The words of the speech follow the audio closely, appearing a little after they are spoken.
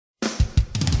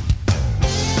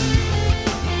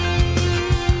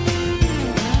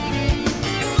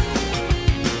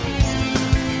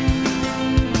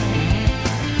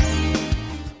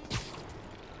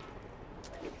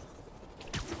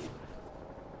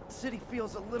city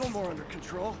feels a little more under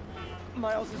control.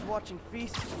 Miles is watching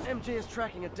Feast, MJ is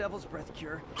tracking a Devil's Breath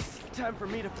cure. Time for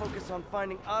me to focus on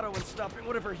finding Otto and stopping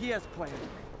whatever he has planned.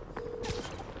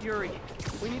 Yuri,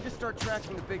 we need to start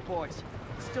tracking the big boys.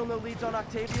 Still no leads on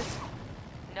Octavius?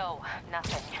 No,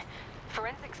 nothing.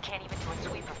 Forensics can't even do a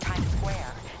sweep of Times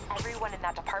Square. Everyone in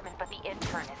that department but the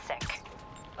intern is sick.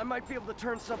 I might be able to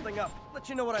turn something up. Let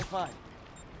you know what I find.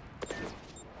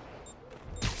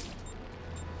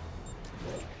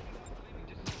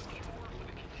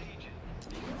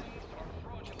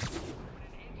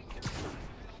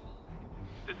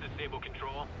 This is Stable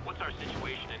Control. What's our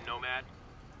situation in Nomad?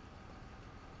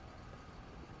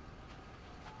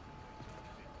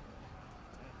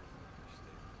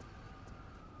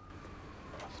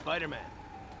 Spiderman,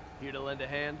 here to lend a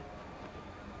hand?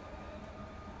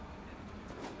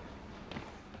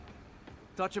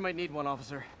 Thought you might need one,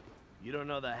 officer. You don't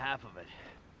know the half of it.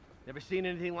 Never seen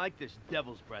anything like this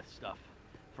Devil's Breath stuff.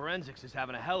 Forensics is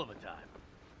having a hell of a time.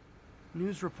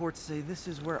 News reports say this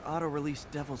is where Otto released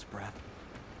Devil's Breath.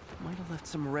 Might have left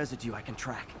some residue I can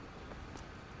track.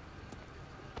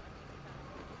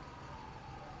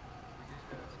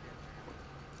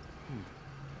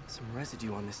 Some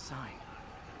residue on this sign.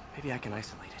 Maybe I can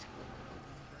isolate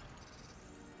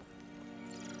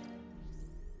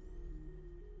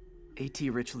it.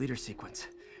 AT-rich leader sequence.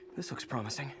 This looks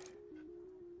promising.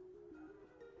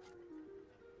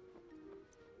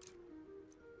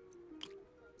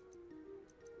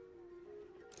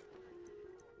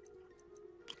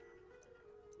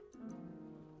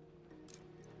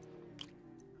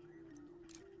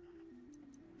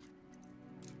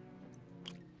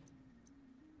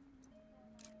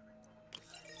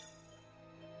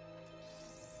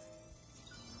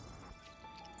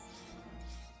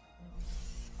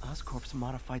 Oscorp's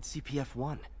modified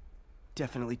CPF-1.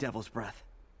 Definitely Devil's Breath.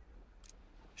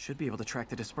 Should be able to track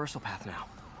the dispersal path now.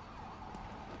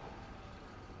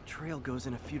 Trail goes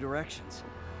in a few directions.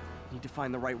 Need to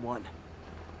find the right one.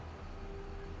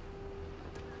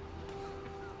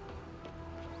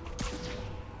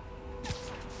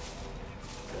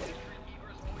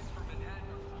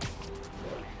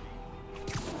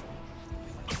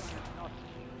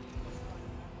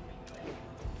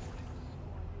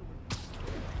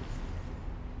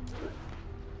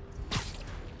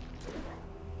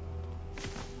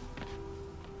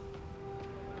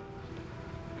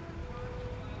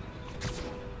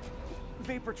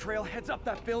 Vapor trail heads up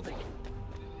that building.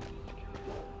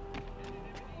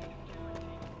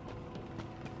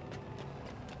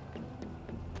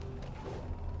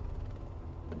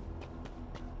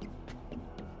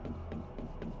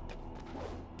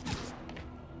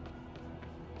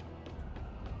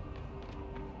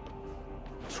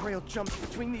 Trail jumps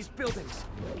between these buildings.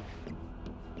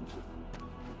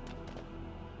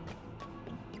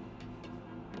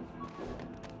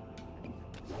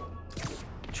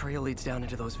 Trail leads down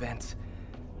into those vents.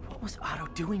 What was Otto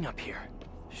doing up here?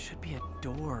 Should be a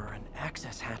door or an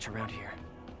access hatch around here.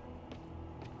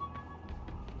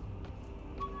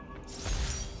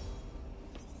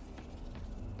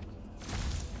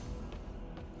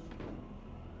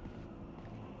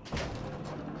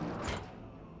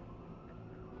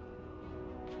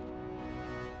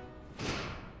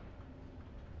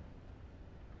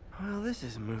 Well, this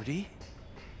is moody.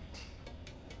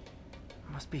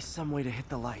 Must be some way to hit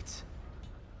the lights.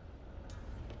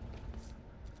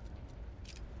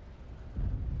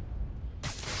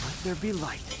 Let there be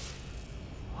light.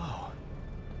 Whoa.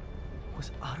 Was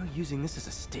Otto using this as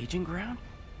a staging ground?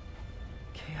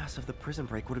 Chaos of the prison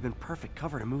break would have been perfect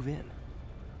cover to move in.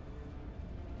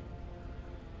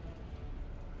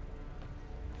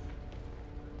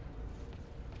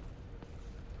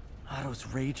 Otto's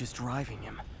rage is driving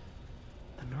him.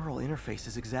 The neural interface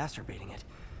is exacerbating it.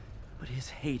 But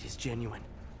his hate is genuine.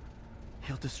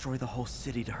 He'll destroy the whole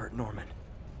city to hurt Norman.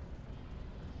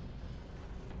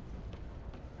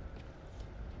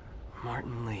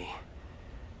 Martin Lee.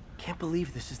 Can't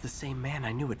believe this is the same man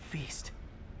I knew at Feast.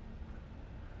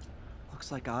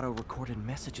 Looks like Otto recorded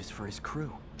messages for his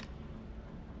crew.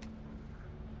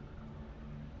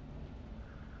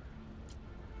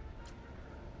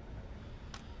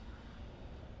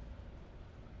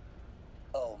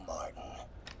 Oh, Martin.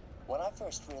 When I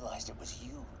first realized it was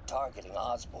you targeting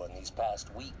Osborn these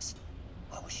past weeks,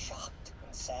 I was shocked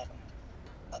and saddened.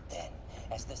 But then,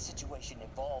 as the situation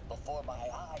evolved before my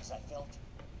eyes, I felt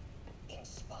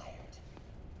inspired.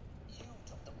 You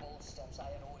took the bold steps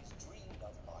I had always dreamed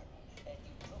of, Martin, and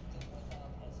you took them without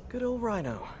hesitation. Good old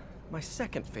Rhino. My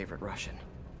second favorite Russian.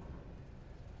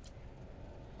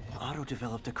 Otto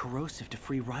developed a corrosive to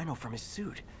free Rhino from his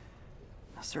suit.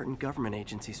 A certain government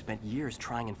agency spent years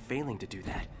trying and failing to do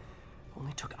that.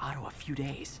 Only took Otto a few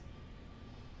days.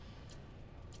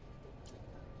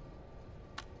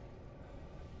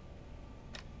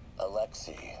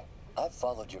 Alexei, I've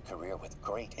followed your career with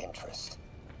great interest.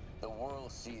 The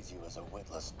world sees you as a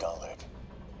witless dullard.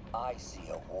 I see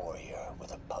a warrior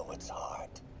with a poet's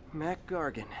heart. Mac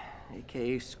Gargan,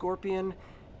 aka Scorpion,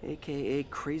 aka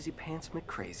Crazy Pants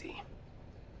McCrazy.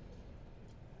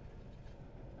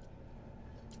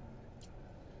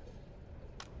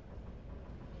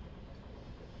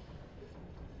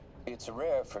 It's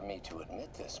rare for me to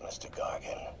admit this, Mr.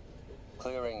 Gargan.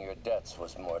 Clearing your debts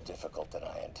was more difficult than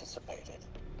I anticipated.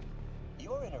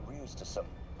 You're in arrears to some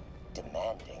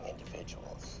demanding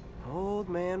individuals. Old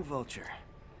man Vulture.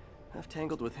 I've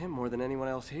tangled with him more than anyone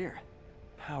else here.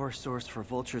 Power source for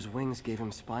Vulture's wings gave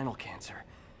him spinal cancer,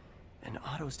 and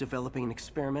Otto's developing an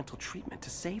experimental treatment to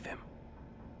save him.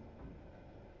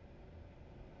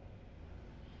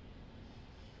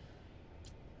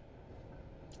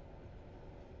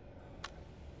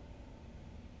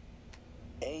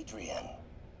 Adrian,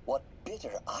 what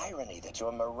bitter irony that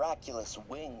your miraculous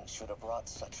wings should have wrought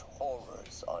such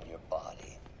horrors on your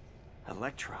body.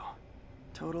 Electro.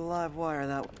 Total live wire,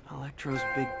 that one. Electro's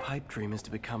big pipe dream is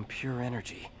to become pure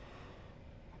energy.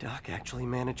 Doc actually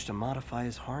managed to modify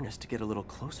his harness to get a little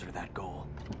closer to that goal.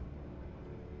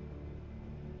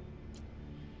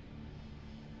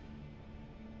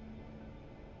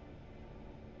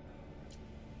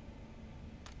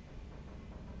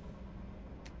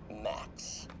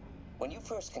 Max, when you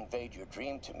first conveyed your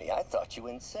dream to me, I thought you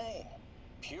insane.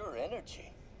 Pure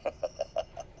energy.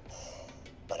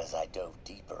 But as I dove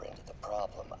deeper into the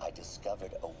problem, I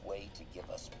discovered a way to give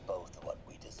us both what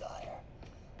we desire.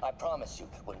 I promise you,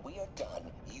 when we are done,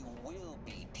 you will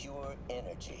be pure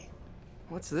energy.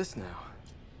 What's this now?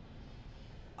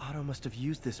 Otto must have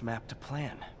used this map to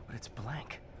plan, but it's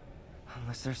blank.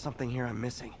 Unless there's something here I'm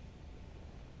missing.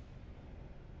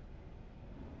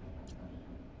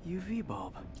 UV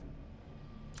bulb.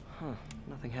 Huh,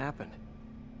 nothing happened.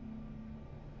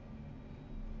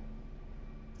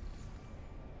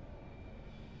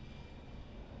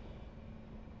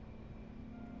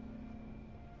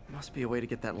 Must be a way to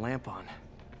get that lamp on.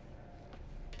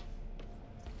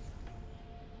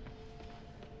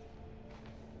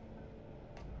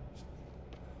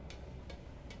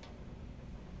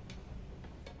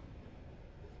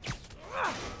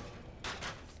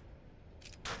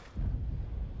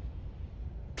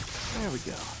 There we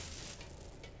go.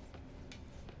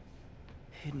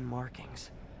 Hidden markings.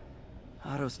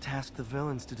 Otto's tasked the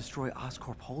villains to destroy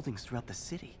Oscorp holdings throughout the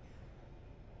city.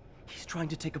 He's trying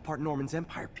to take apart Norman's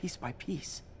empire piece by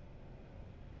piece.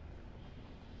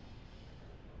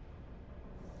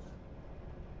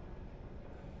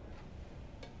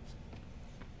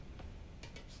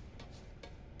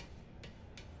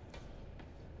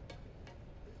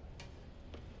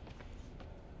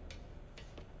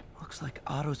 Looks like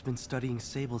Otto's been studying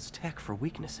Sable's tech for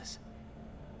weaknesses.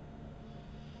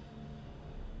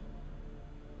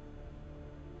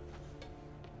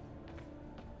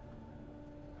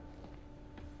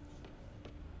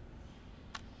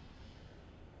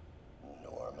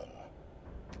 Norman.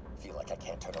 Feel like I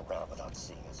can't turn around without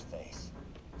seeing his face.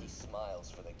 He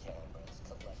smiles for the cameras,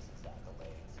 collects his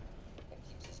accolades, and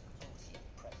keeps his booty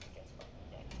pressed against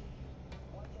my neck.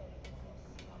 One day,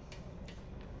 he'll see us.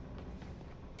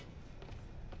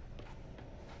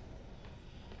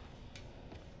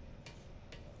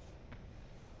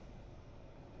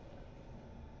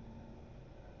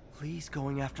 Lee's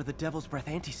going after the Devil's Breath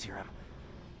anti-serum,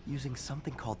 using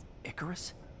something called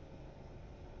Icarus?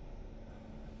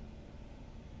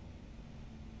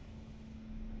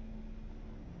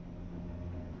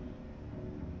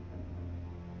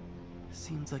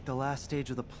 Seems like the last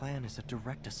stage of the plan is a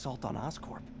direct assault on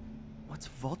Oscorp. What's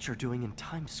Vulture doing in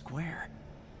Times Square?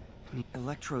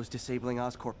 Electro's disabling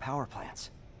Oscorp power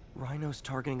plants. Rhino's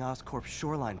targeting Oscorp's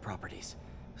shoreline properties.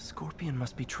 Scorpion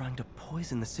must be trying to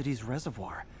poison the city's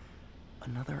reservoir.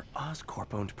 Another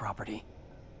Oscorp-owned property.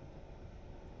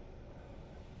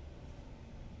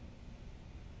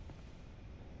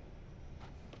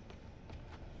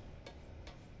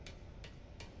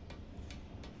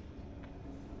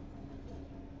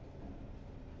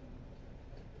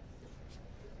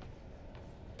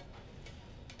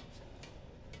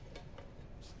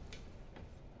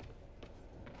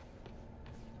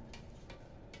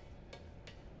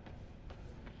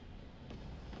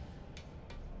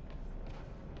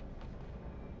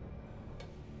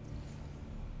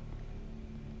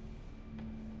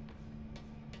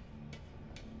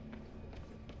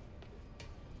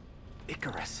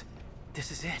 Icarus.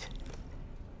 This is it.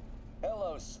 Hello,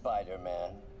 Hello,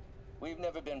 Spider-Man. We've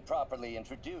never been properly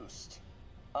introduced.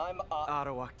 I'm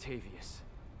Otto Octavius.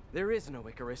 There is no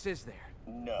Icarus, is there?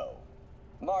 No.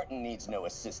 Martin needs no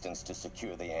assistance to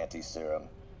secure the anti-serum.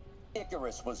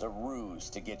 Icarus was a ruse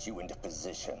to get you into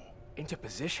position. Into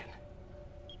position?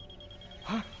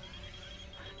 Huh?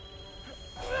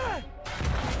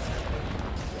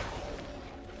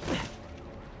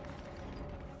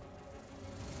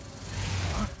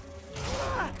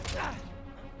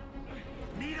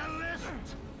 Need a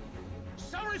lift?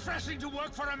 So refreshing to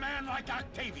work for a man like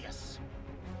Octavius.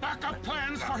 Backup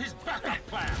plans for his backup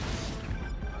plans.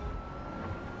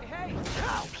 Hey!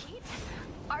 Pete?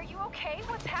 Are you okay?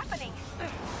 What's happening?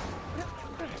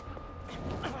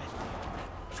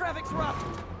 Traffic's rough.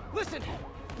 Listen,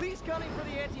 Lee's gunning for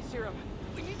the anti-serum.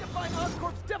 We need to find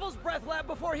Oscorp's Devil's Breath lab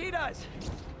before he does.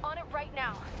 On it right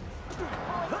now.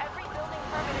 Pulling every building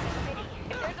permit in the city.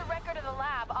 If there's a record of the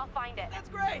lab, I'll find it. That's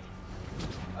great.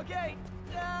 Okay,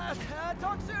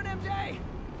 talk soon, MJ.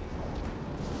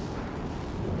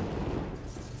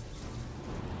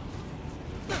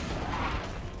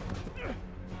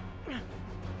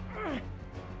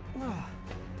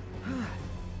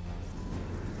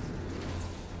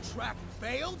 Trap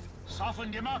failed?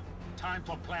 Softened him up. Time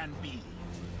for plan B.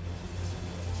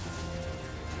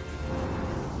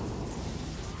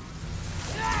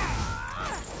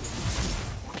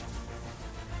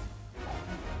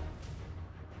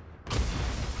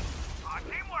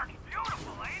 Teamwork's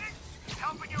beautiful, ain't it?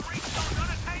 Helping you reach those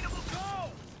unattainable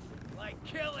goals! Like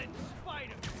killing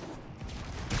Spiderman.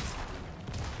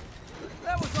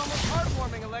 That was almost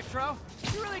heartwarming, Electro.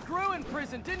 You really grew in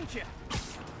prison, didn't you?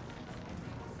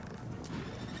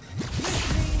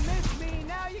 Miss me,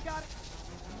 now you got it.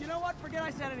 You know what? Forget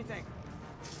I said anything.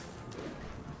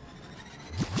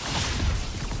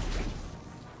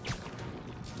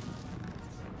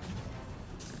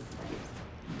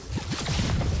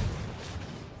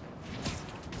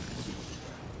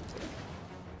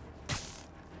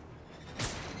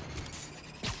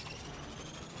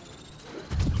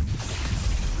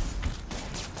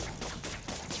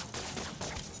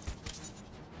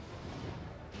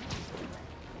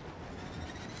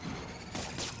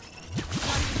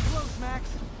 Max,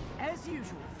 as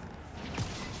usual.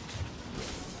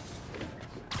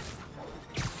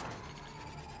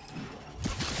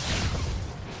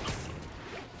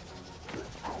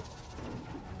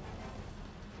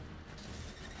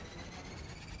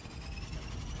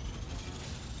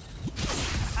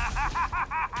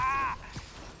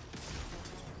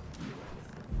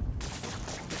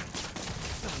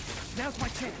 Now's my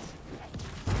chance.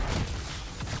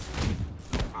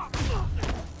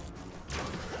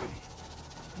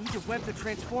 Need to web the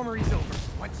transformer he's over.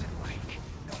 What's it like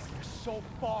knowing you're so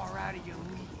far out of your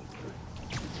league?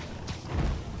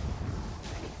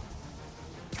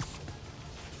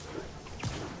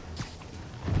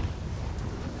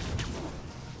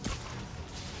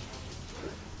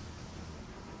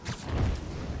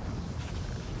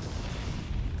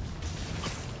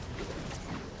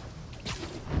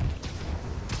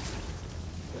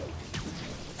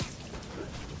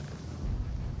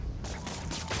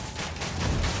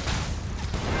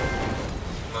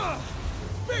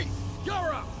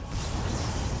 You're up!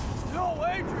 No,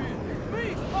 Adrian! It's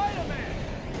me, Spider-Man!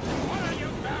 What are you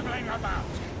babbling about?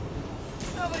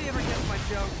 Nobody ever gets my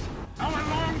jokes. Our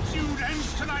long feud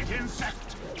ends tonight,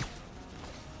 insect!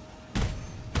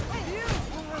 You!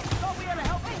 Thought we had a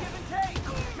healthy give and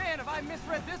take! Man, have I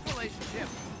misread this relationship!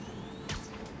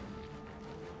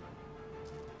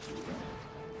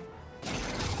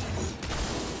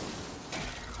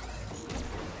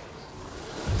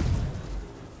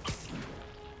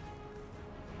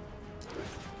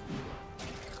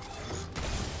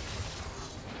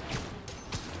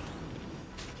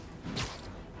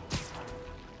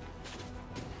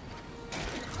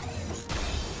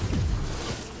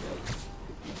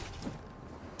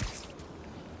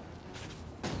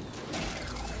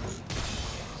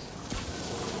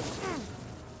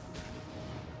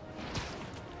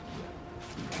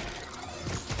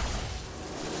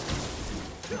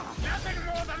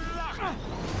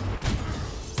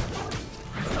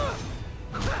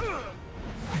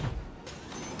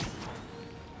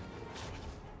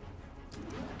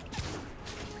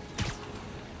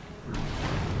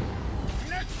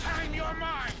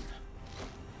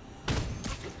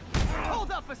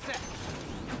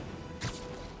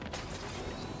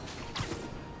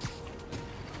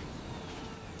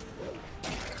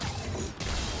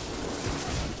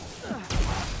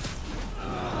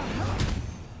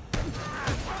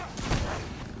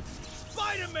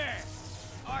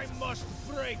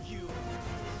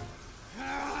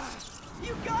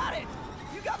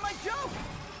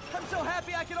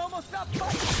 happy I could almost stop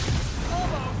fighting.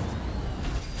 Almost.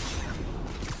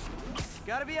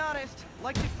 Gotta be honest,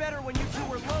 liked it better when you two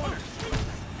were loners.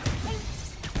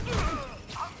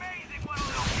 Amazing what a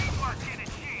little teamwork can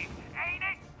achieve, ain't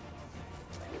it?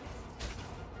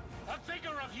 The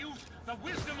vigor of youth, the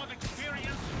wisdom of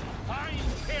experience, fine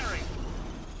pairing.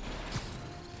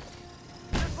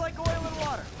 Just like oil and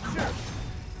water, sure.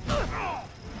 Got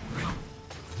my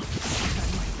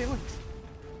feelings.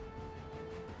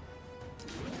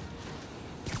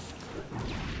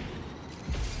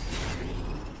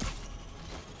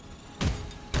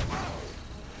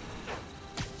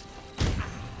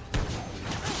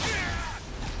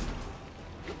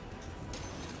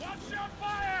 Watch your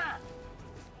fire!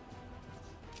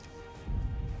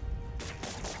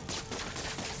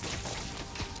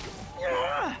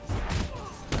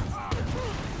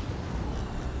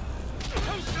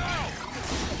 Too slow!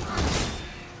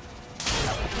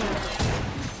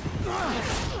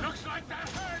 Looks like that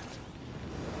hurt!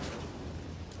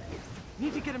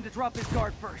 Need to get him to drop his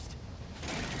guard first.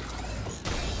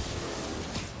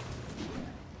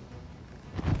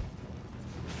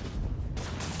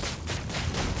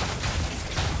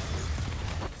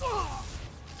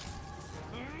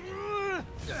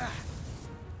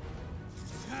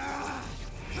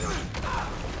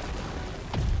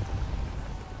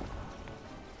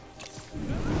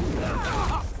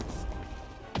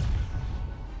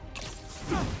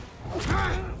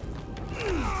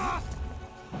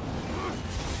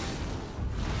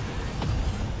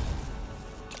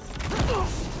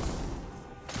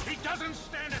 He doesn't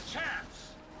stand a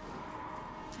chance!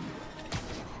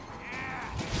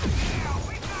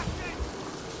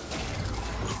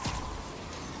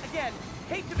 Again,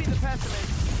 hate to be the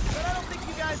pessimist, but I don't think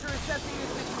you guys are assessing this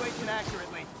situation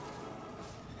accurately.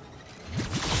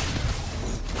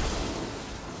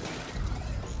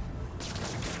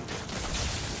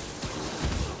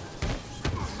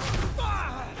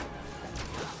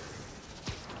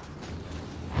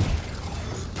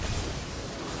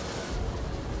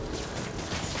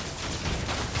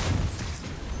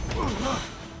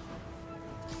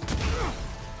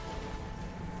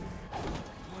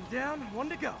 One down, one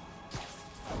to go.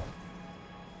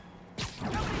 How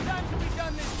many times have we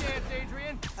done this dance,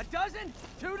 Adrian? A dozen?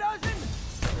 2 dozen?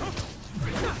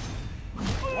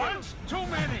 Once too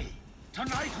many!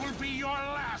 Tonight will be your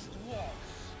last waltz!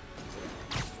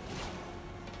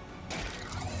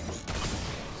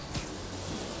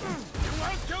 You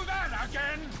won't do that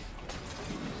again!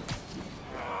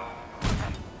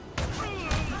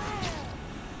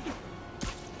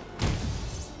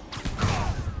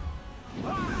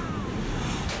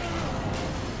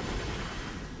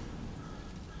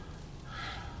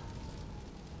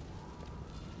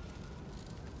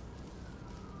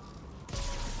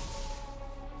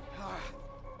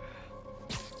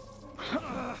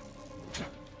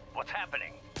 What's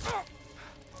happening?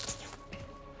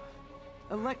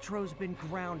 Electro's been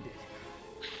grounded.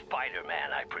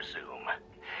 Spider-Man, I presume.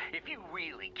 If you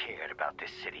really cared about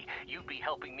this city, you'd be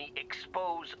helping me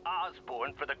expose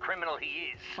Osborn for the criminal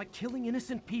he is. By killing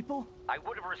innocent people? I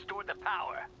would have restored the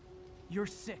power. You're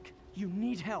sick. You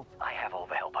need help. I have all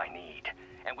the help I need,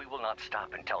 and we will not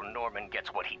stop until Norman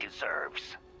gets what he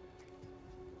deserves.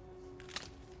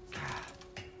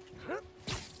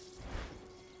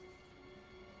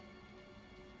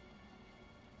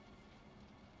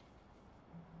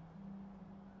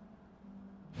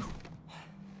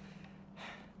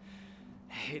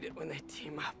 I hate it when they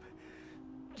team up.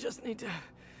 Just need to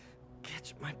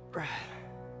catch my breath.